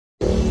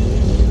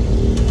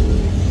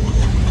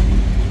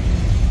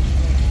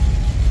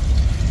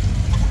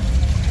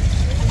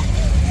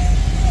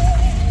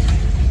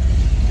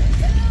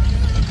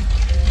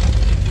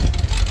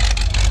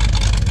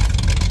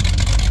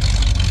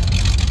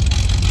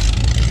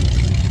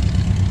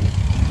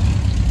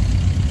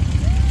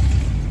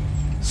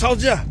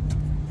Soldier.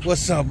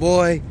 What's up,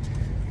 boy?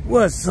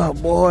 What's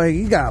up, boy?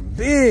 You got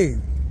big.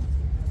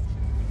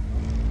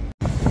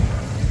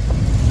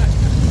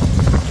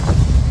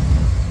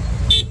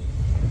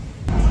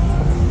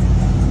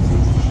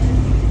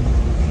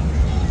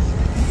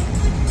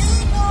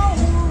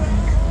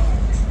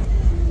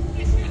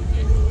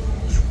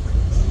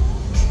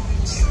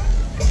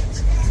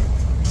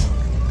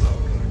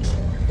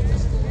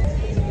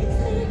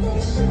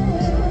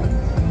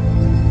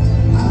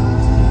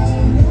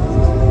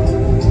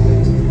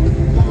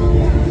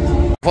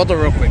 Photo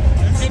real quick.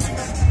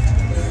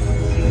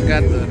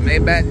 Got the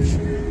Maybach.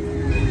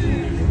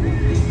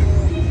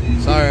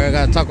 Sorry, I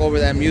gotta talk over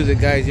that music,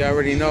 guys. You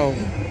already know.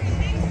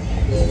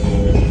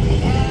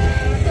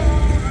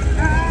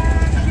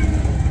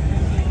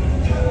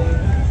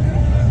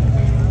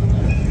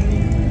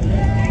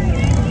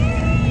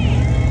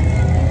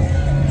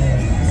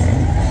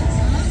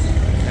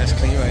 That's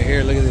clean right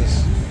here. Look at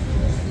this.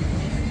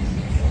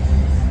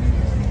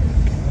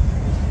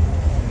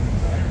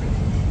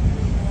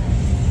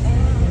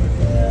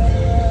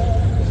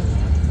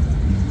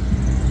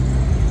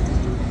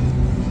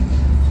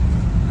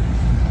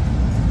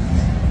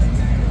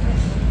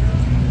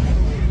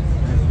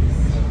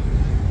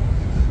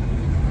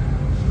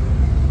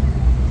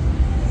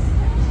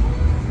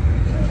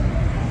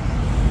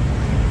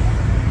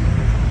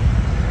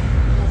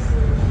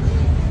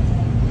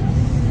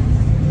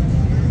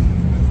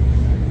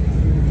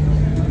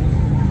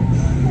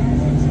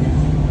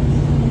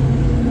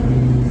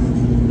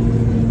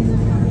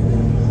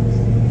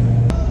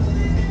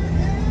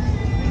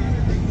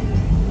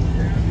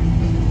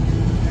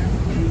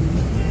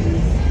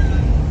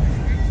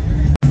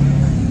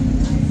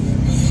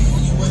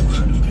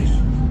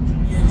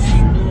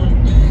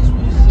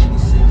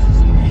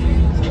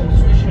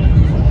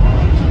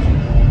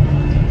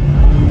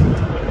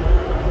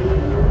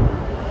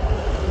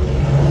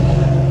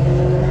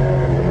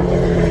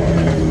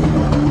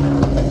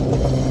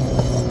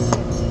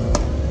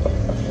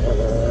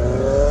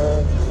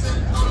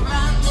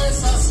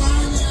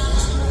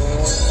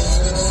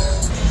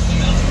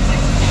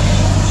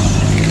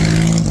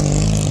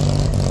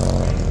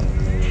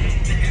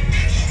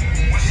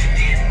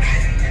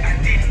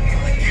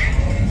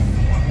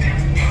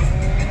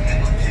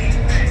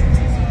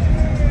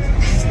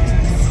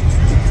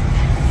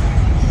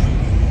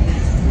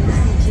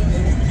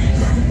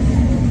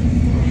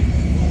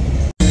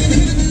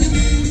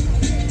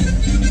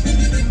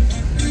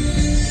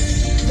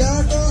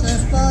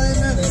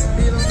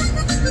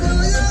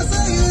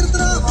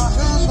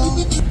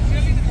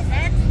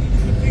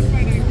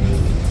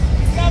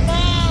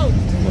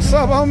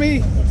 What's up,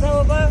 homie? What's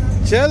up, bud?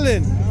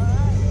 Chilling.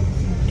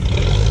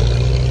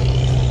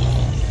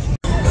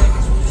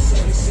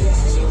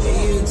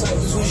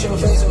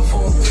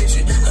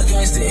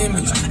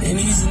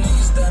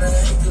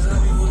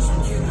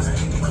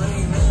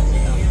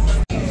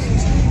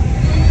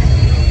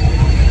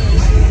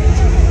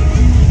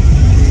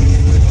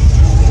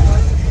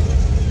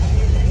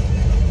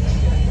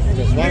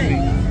 Just want me.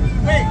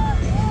 Wait.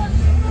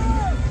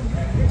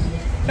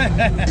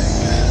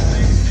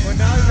 Well,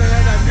 now they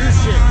had that new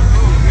shit.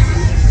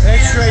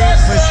 X-ray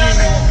machine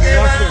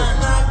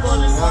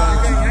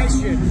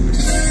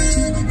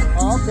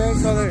Oh, okay,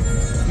 so they're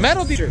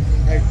Metal teacher.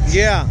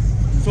 Yeah.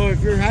 so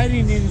if you're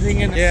hiding anything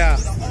in Yeah.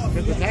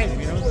 for the time,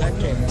 you know, that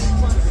chain.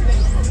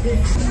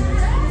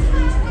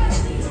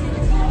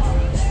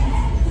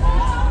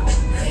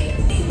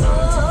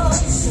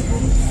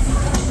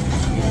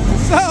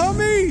 What's up,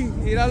 homie?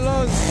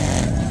 Míralos.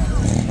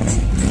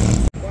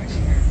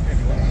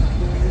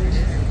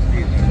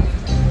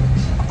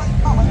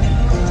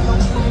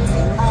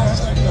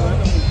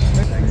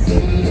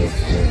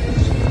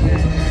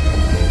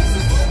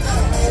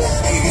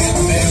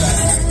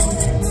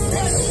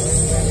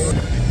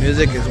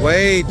 Music is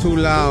way too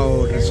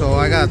loud, so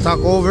I gotta talk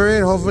over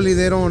it. Hopefully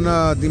they don't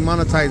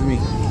demonetize me.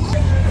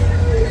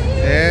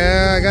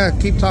 Yeah, I gotta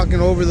keep talking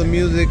over the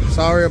music.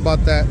 Sorry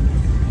about that.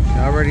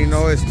 I already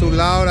know it's too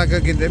loud. I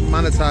could get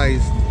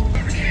demonetized.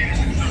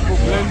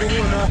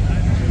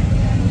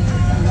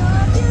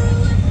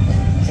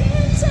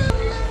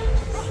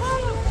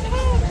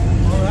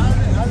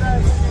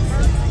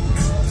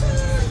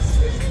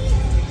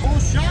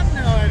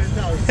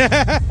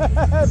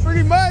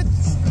 Pretty much.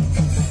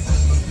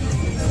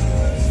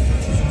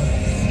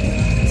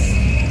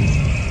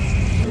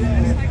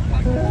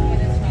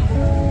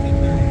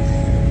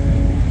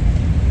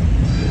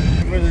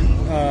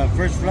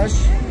 First flush?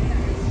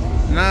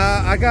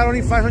 Nah, I got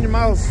only 500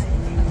 miles.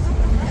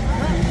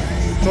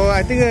 So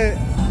I think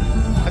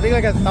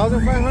like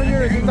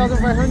 1,500 or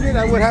 2,500.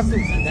 I would have to.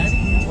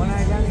 When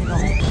I land, no.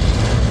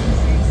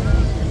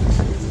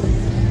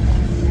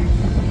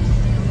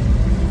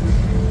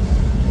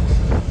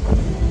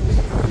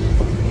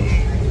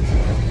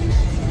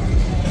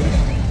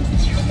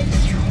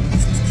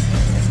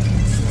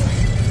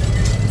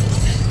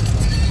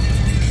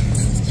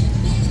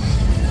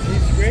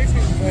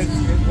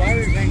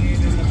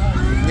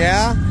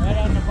 Yeah? Right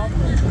on the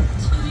bumper.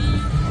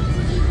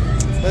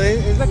 But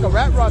it's like a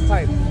rat rod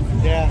type.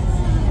 Yeah.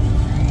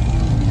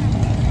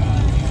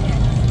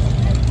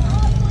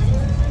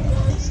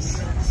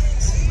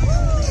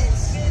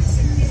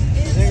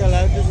 I think a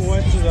lot of people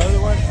went to the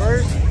other one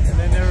first and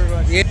then never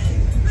went. Yeah.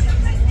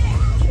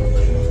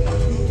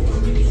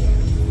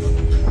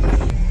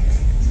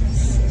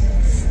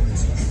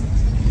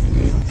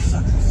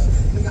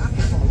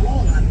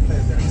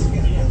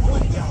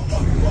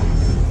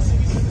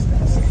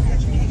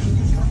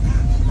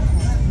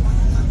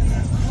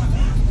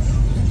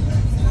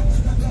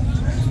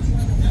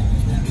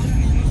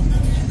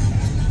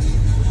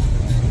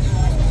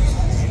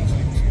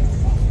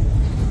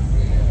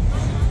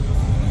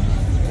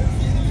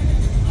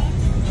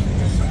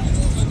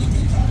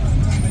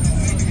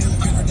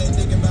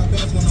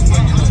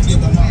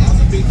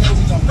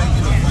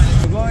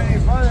 Go any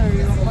further,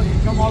 you're gonna fucking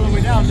come all the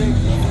way down, dude.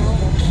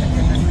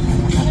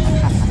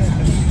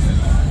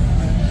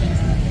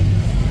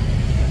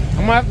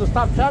 I'm gonna have to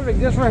stop traffic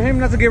just for him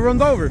not to get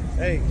run over.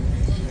 Hey,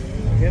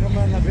 get him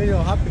on the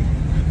video hopping.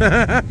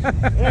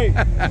 Hey,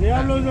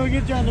 Diablo's gonna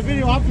get you on the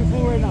video hopping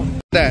full right now.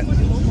 That.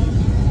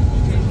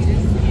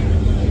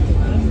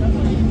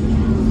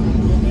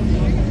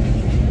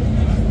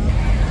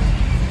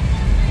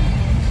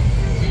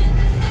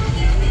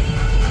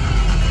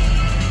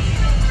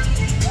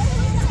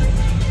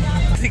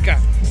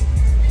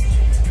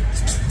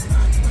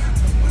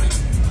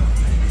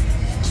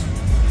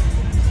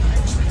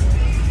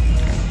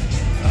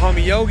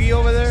 Homie Yogi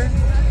over there.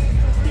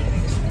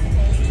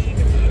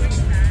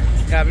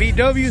 Got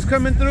VWs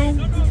coming through.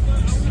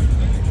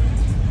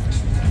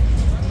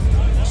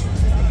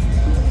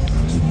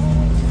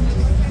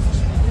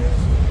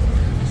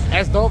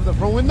 That's dope. The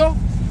front window.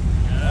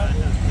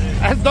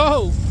 That's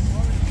dope.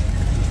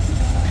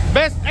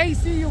 Best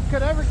AC you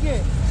could ever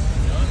get.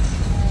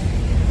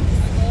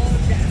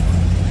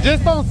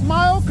 Just don't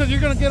smile, because you're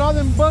gonna get all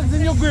them bugs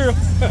in your grill.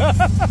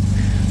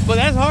 But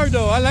that's hard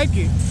though. I like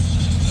it.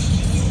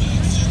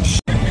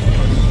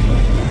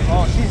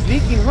 Oh, she's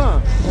leaking,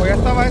 huh? Oh, ya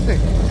estaba ese.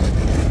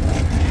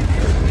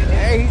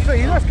 Hey,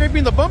 he's not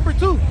scraping the bumper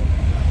too.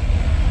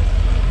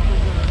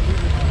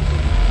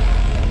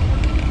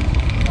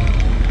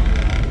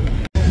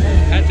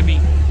 Had to be.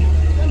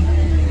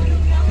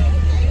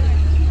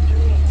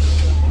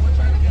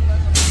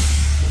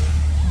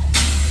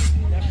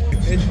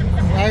 It's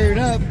fired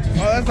up.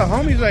 Oh, that's the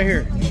homies right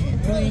here.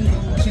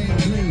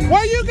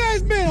 Where you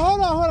guys been?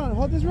 Hold on.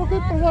 Hold this real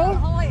quick, por favor.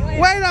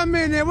 Wait a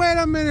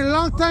minute.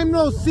 Long time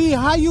no see.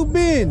 How you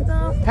been?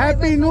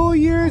 Happy New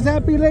Year's,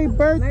 happy late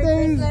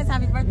birthdays.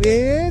 Happy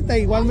birthday. Yeah,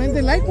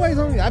 igualmente, likewise.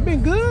 I've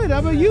been good. How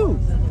about you?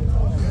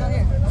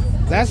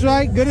 That's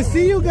right. Good to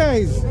see you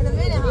guys.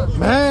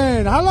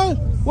 Man, how long?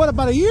 What,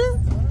 about a year?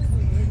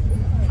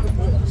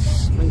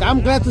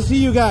 I'm glad to see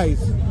you guys.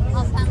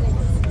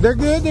 They're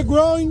good. They're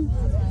growing.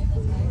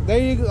 There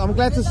you go. I'm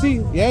glad to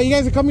see. Yeah, you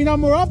guys are coming out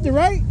more often,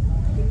 right?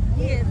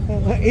 Yes.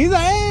 He's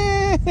like,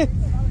 eh.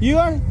 You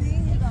are?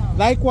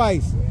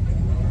 Likewise.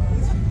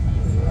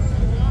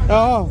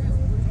 Oh.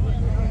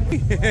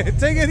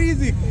 Take it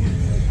easy.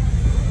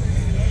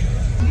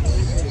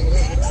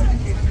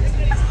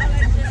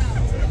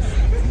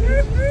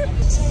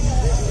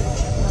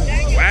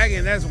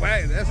 Wagon, that's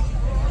wagon.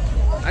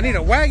 I need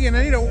a wagon.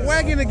 I need a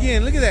wagon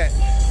again. Look at that.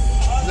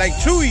 Like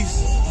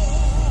Chewy's.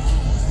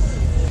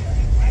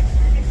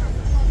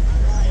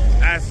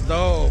 That's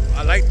dope.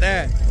 I like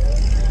that.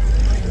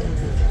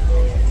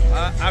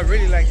 I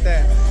really like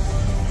that.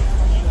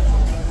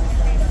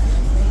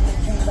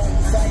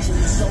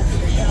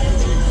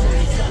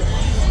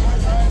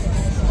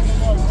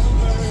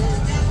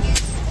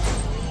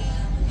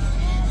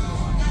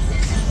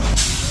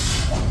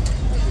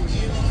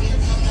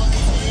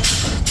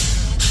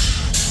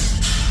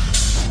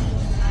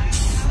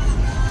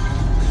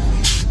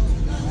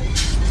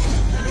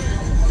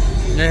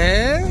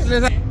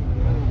 Yeah,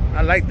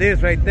 I like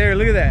this right there.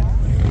 Look at that.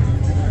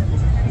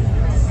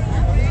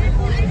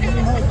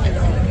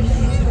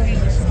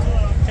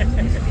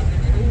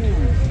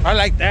 I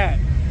like that.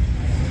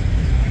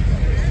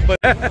 But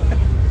a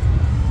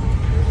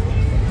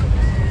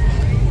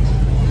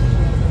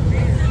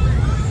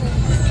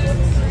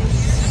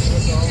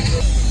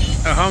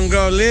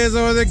homegirl Liz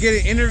over there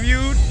getting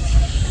interviewed,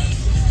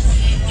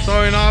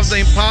 showing off the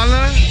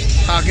Impala,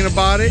 talking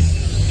about it.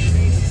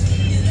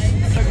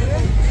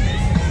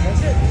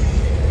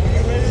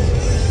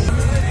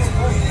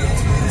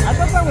 I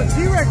thought that was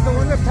T-Rex, the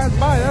one that passed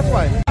by, that's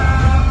why.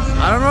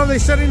 I don't know if they're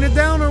shutting it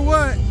down or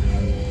what.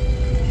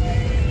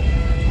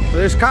 But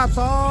there's cops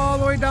all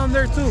the way down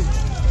there too.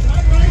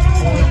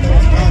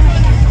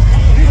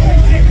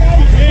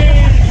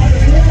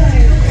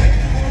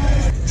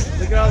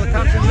 Look at all the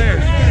cops in there.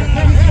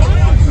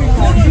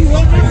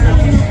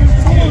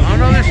 I don't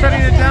know if they're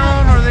shutting it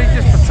down or they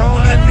just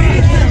patrolling.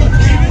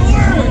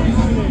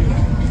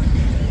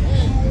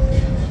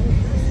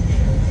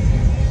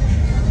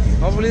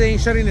 Hopefully they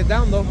ain't shutting it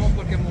down though.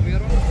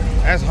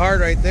 That's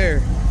hard right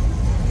there.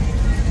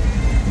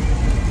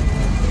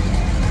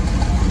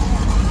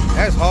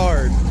 That's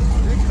hard.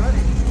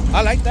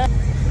 I like that.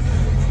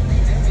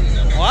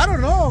 Well, I don't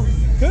know.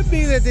 Could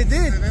be that they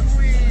did.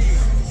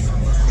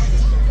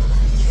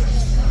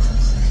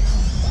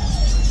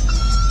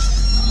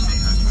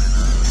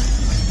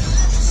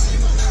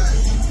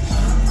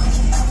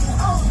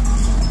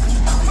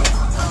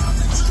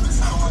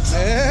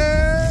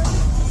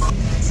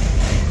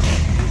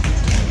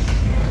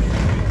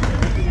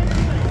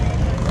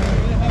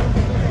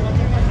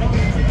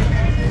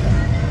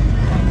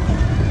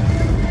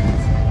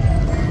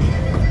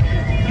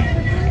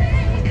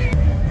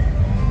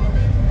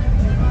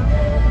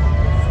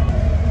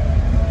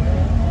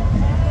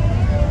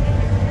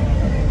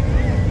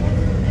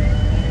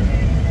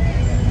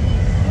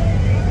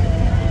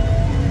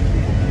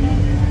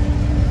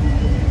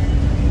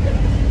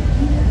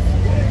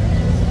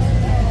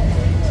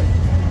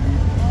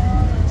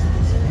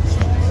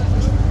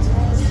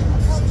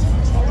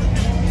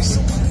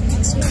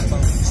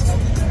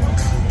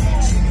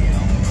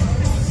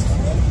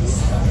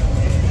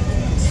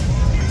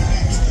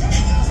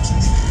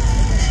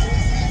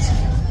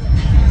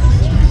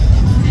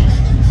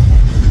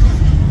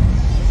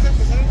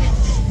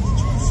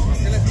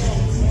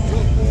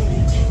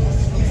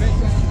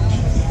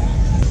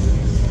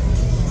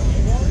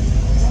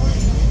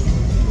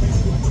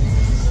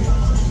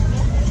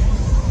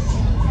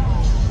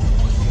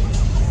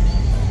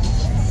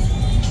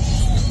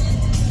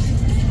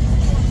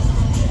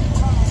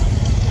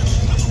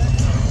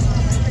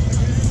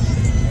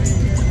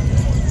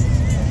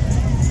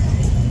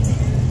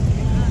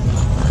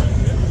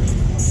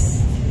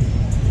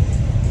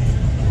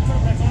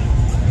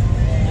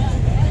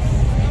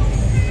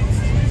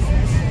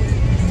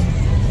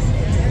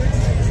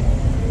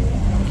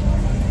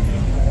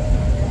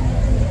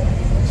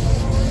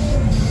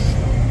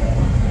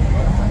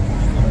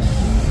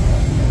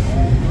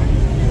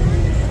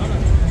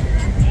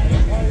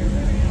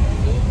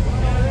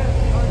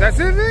 That's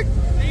it, Vic?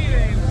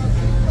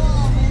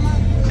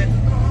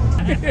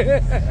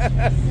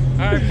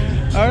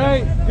 All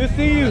right, good to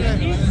see you.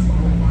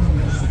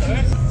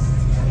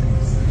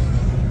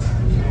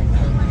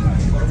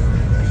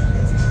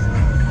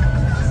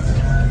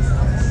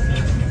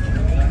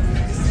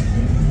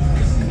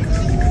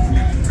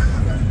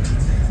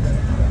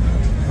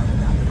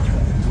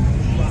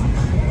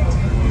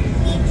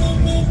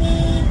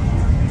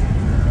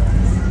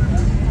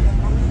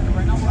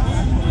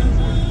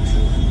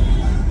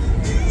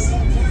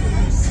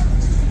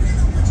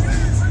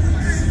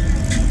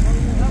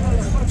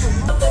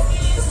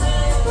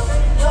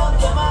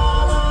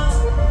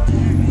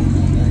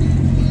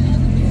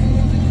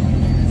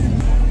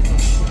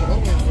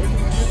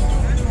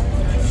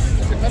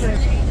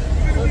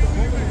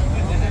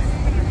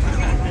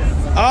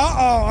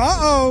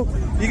 Uh-oh.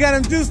 You got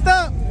him juiced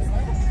up.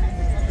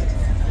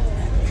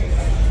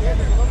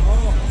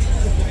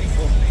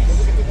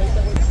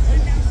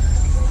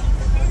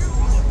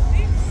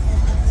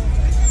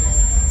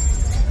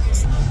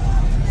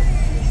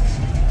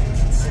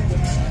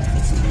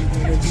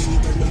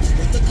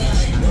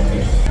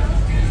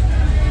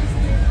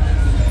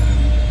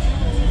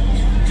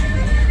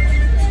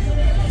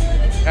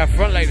 That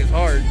front light is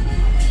hard.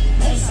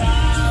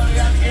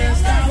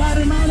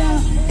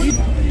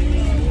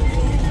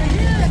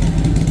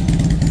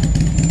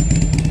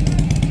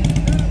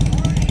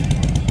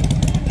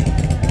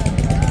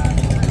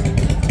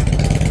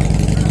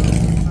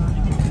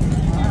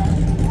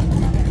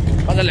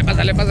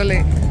 Pásale,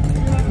 pásale.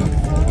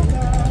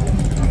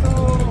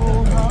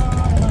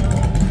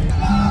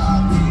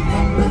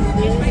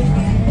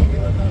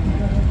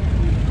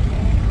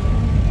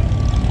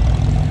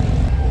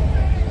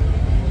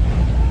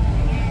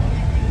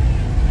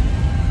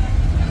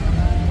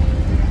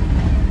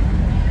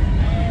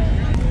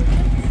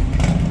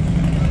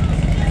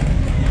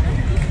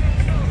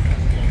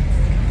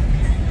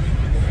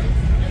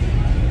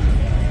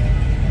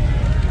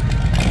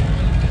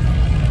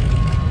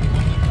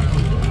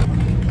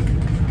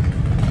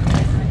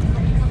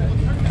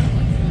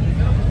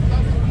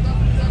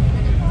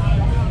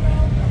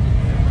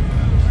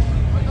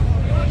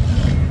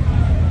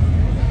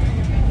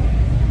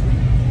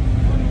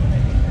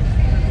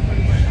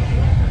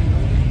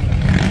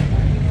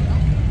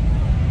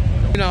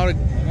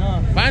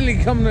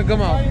 Finally coming to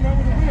come out. I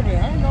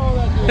didn't know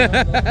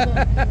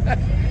that.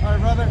 All right,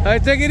 brother. All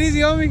right, take it easy,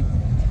 homie.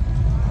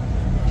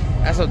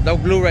 That's a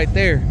dope blue right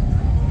there.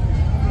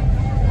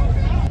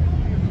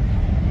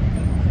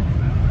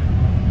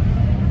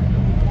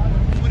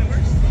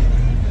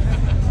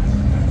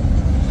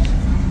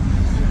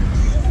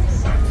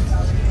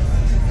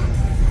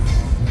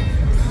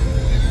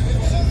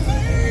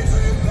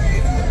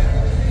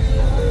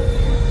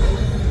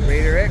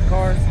 Raiderette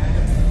car.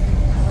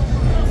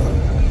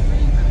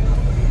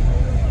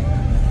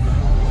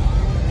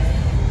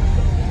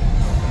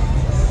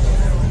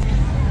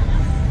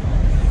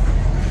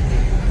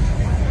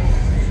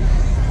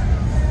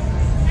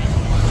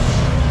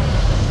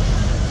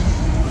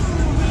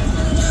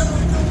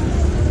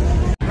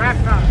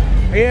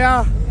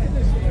 Yeah.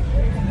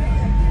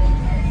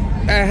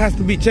 It has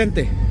to be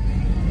Chente.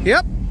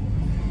 Yep.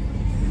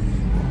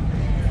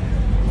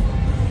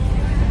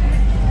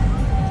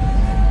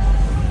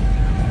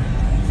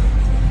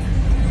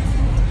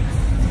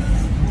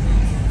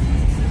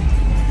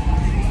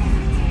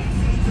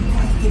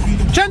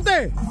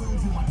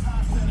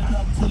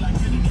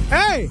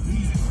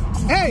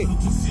 Hey,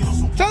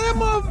 tell that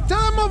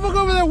motherfucker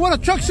over there what a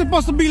truck's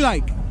supposed to be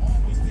like.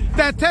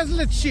 That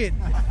Tesla shit.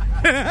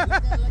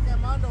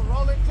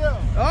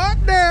 Oh,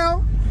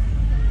 damn.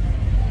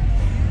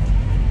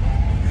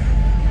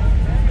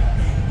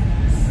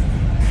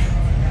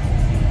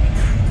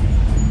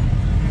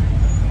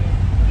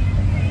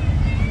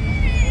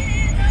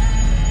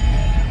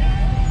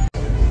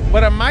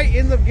 But I might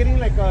end up getting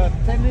like a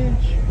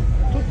 10-inch,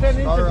 two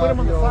 10-inch and put them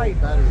on the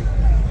side. Battery.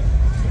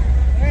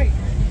 Hey,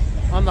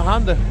 on the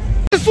Honda.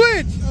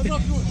 Switch! Can you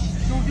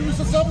give me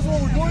some samples of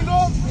what we're doing,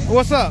 dog?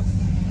 What's up?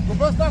 The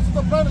best dance on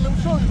the planet, let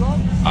me show you, dog.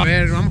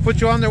 Man, I'm gonna put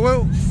you on there.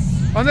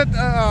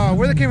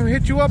 Where they came and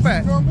hit you up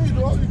at? You know me,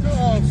 dog. You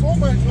tell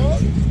Soulmax,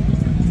 dog.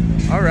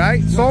 All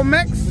right,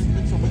 Soulmax.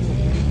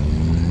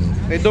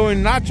 They're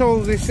doing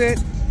nachos, they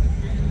said.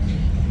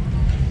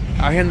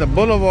 Out here in the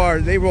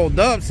boulevard, they rolled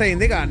up saying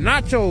they got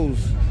nachos.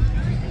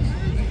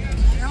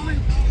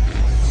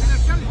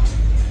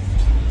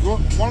 You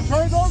want to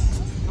try it, dog?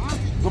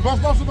 The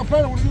best dance on the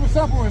planet. We're gonna give you a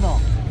sample right now.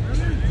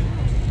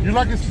 You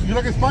like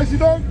it spicy,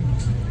 dog?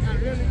 Not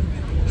really.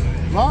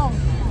 No.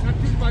 Not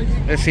too spicy.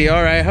 Let's see.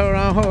 All right, hold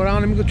on.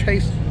 Let me go try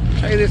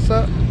this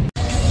up.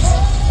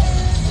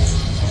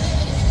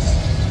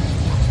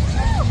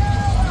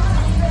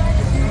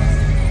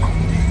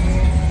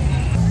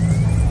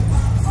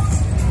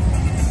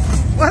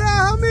 What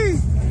up, homie?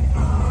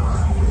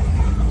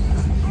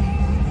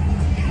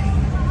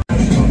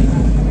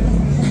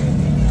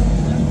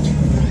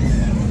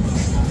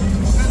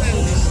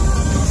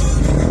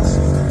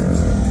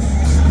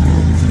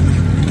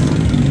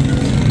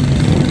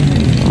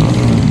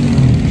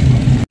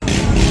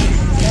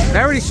 They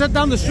already shut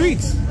down the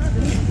streets.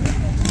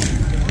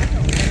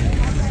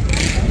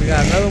 We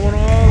got another one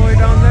all the way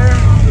down there.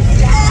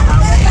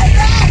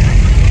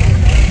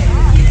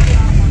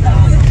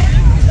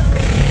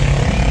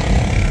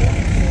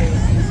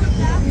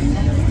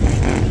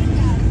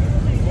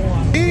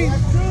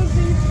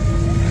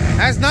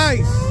 That's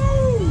nice.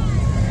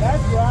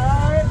 That's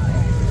right.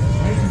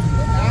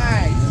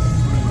 Nice.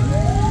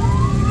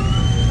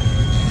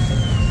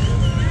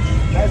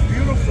 That's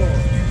beautiful.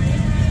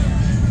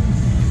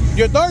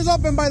 Your door's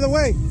open, by the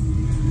way.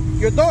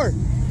 Your door.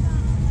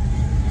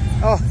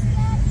 Oh.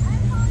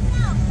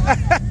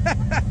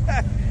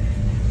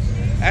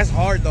 That's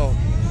hard, though.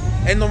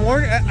 In the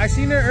morning, I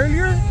seen it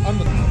earlier on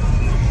the...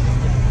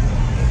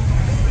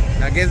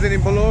 I guess it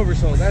didn't blow over,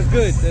 so that's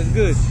good. That's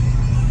good.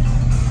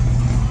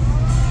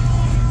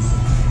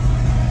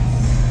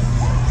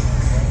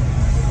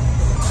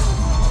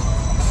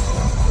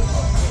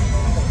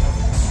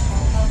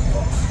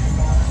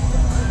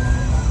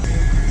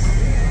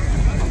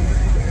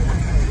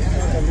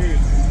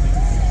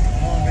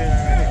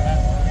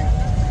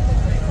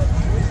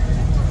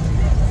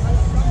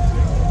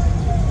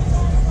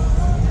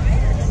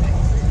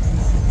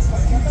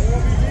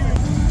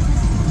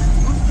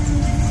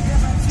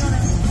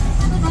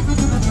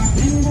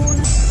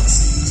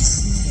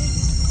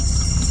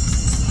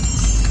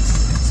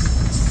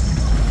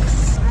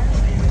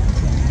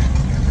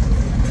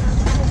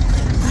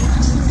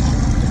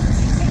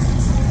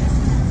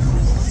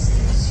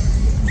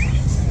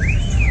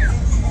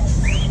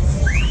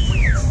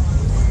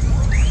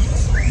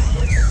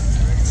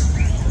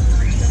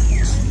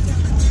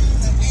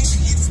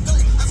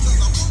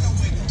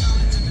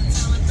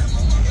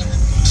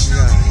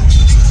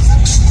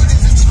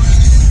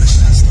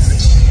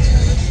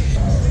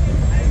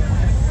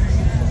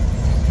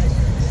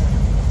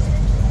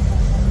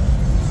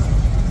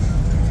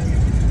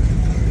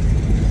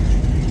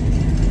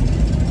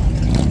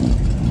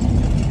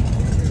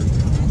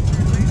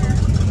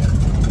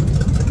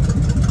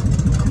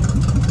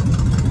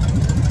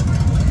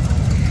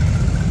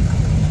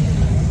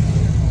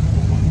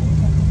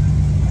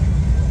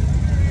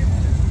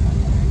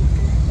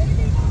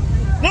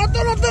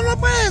 No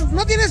puedes,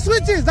 no tienes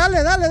switches, dale.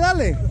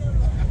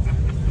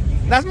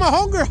 That's my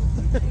homegirl.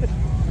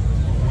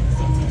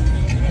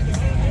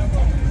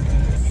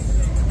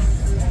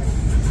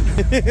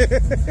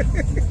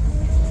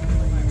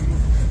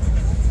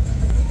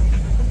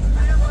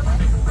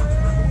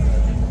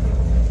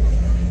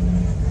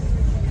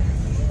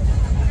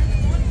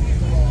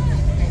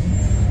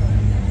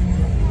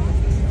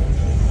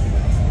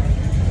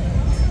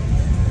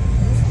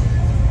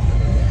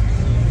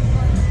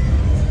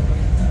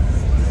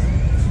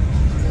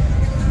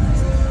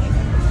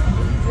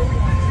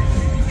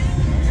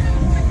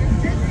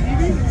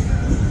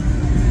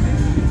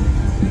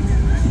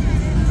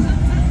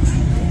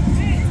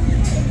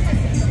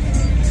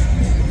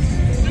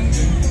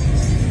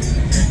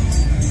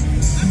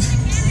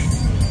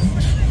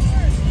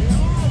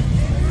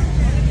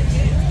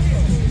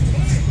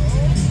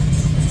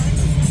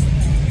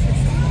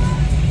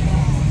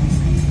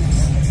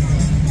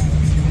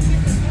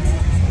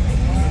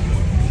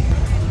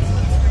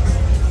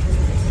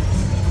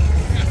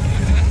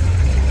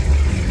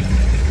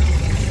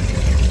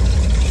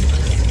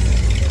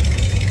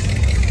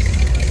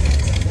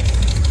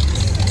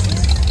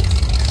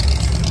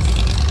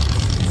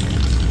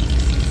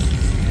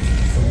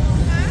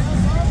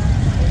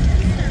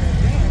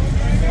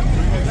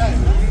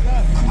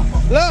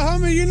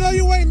 Homie, you know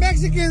you ain't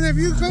Mexican if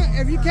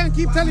you can't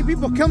keep telling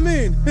people come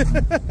in.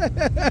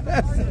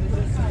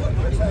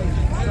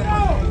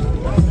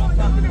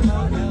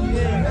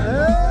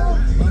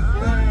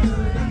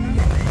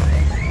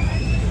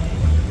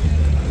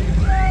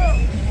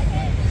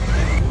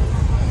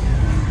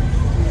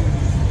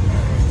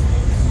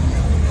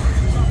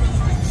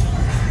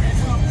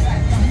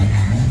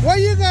 Where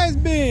you guys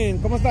been?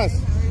 ¿Cómo estás?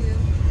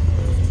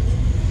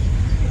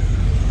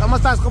 ¿Cómo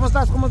estás? ¿Cómo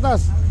estás? ¿Cómo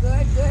estás? Good,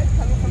 good.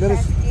 Coming from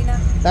Pasadena.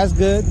 That's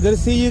good. Good to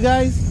see you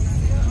guys.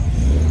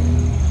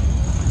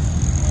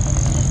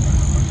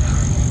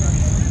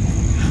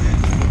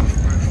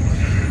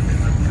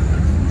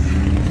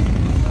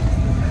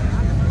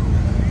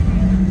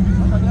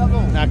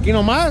 Aquí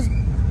nomás.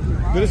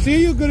 Good to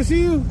see you. Good to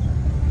see you.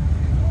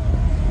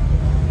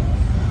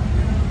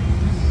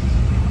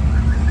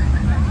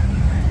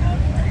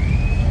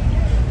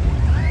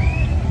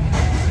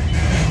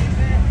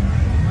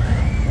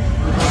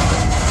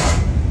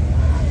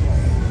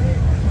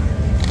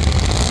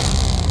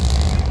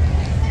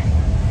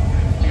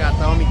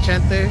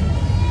 Chente.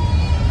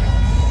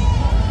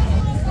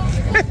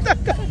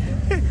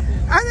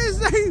 I didn't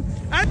say.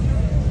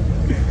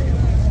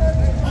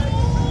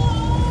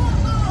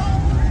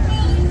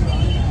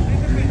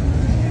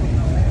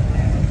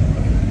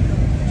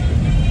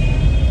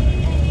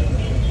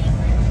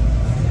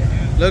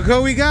 Look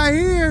who we got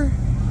here.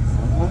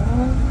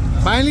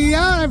 Finally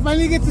out. I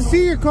finally get to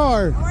see your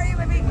car. How are you,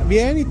 baby?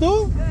 Bien, ¿y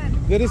tú?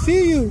 Good. Good to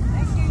see you.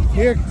 Thank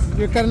you.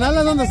 Your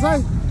carnala's on the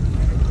side.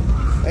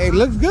 Hey,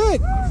 looks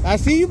good. I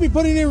see you be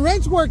putting in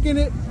wrench work in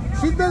it.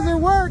 She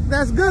doesn't work.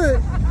 That's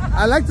good.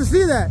 I like to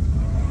see that.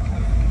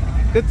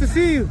 Good to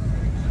see you.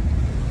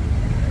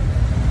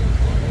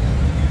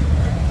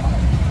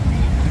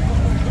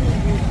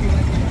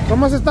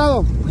 ¿Cómo has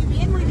estado?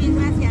 Muy bien,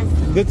 gracias.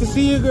 Good to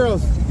see you,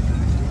 girls.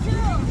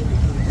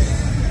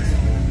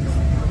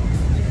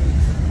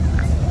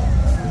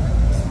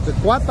 The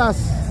cuatas.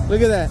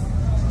 Look at that.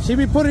 She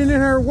be putting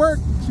in her work.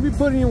 She be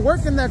putting in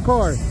work in that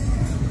car.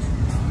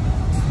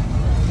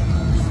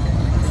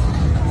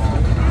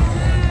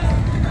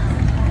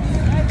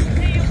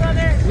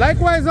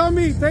 Likewise,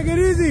 homie. Take it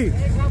easy.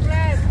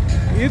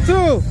 You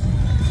too.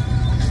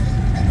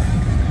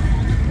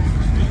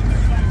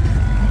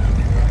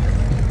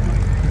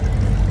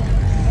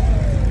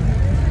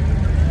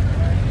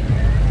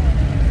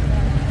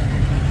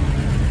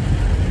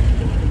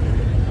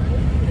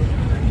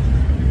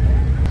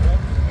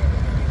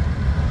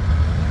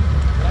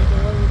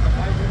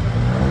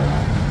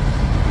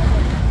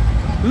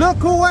 Look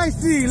who I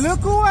see. Look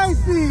who I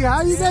see.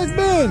 How you guys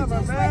been?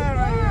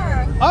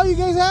 Oh, you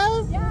guys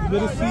have? Yeah, good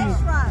to see you.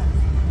 restaurant.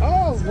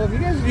 Oh, well,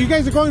 you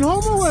guys are going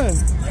home or what?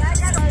 Yeah,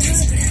 I got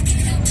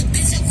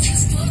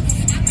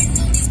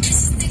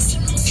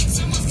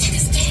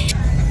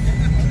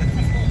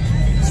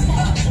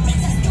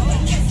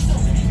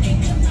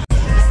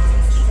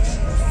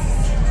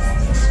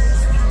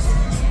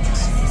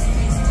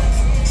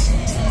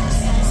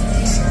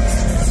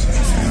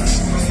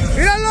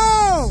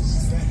 ¡Míralo!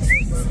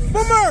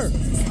 ¡Boomer!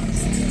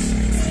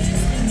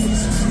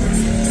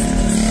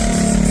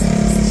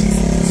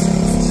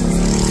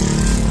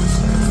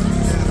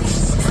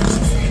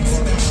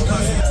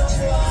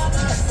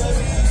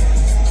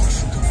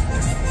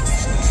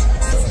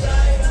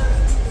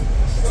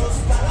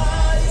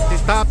 She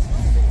stopped.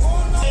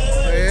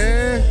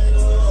 Yeah.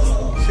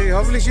 See,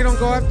 hopefully she don't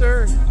go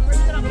after her.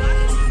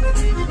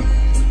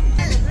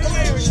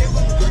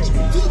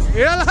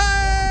 Mírala!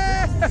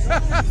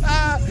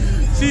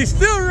 She's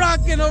still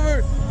rocking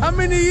over how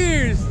many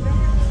years?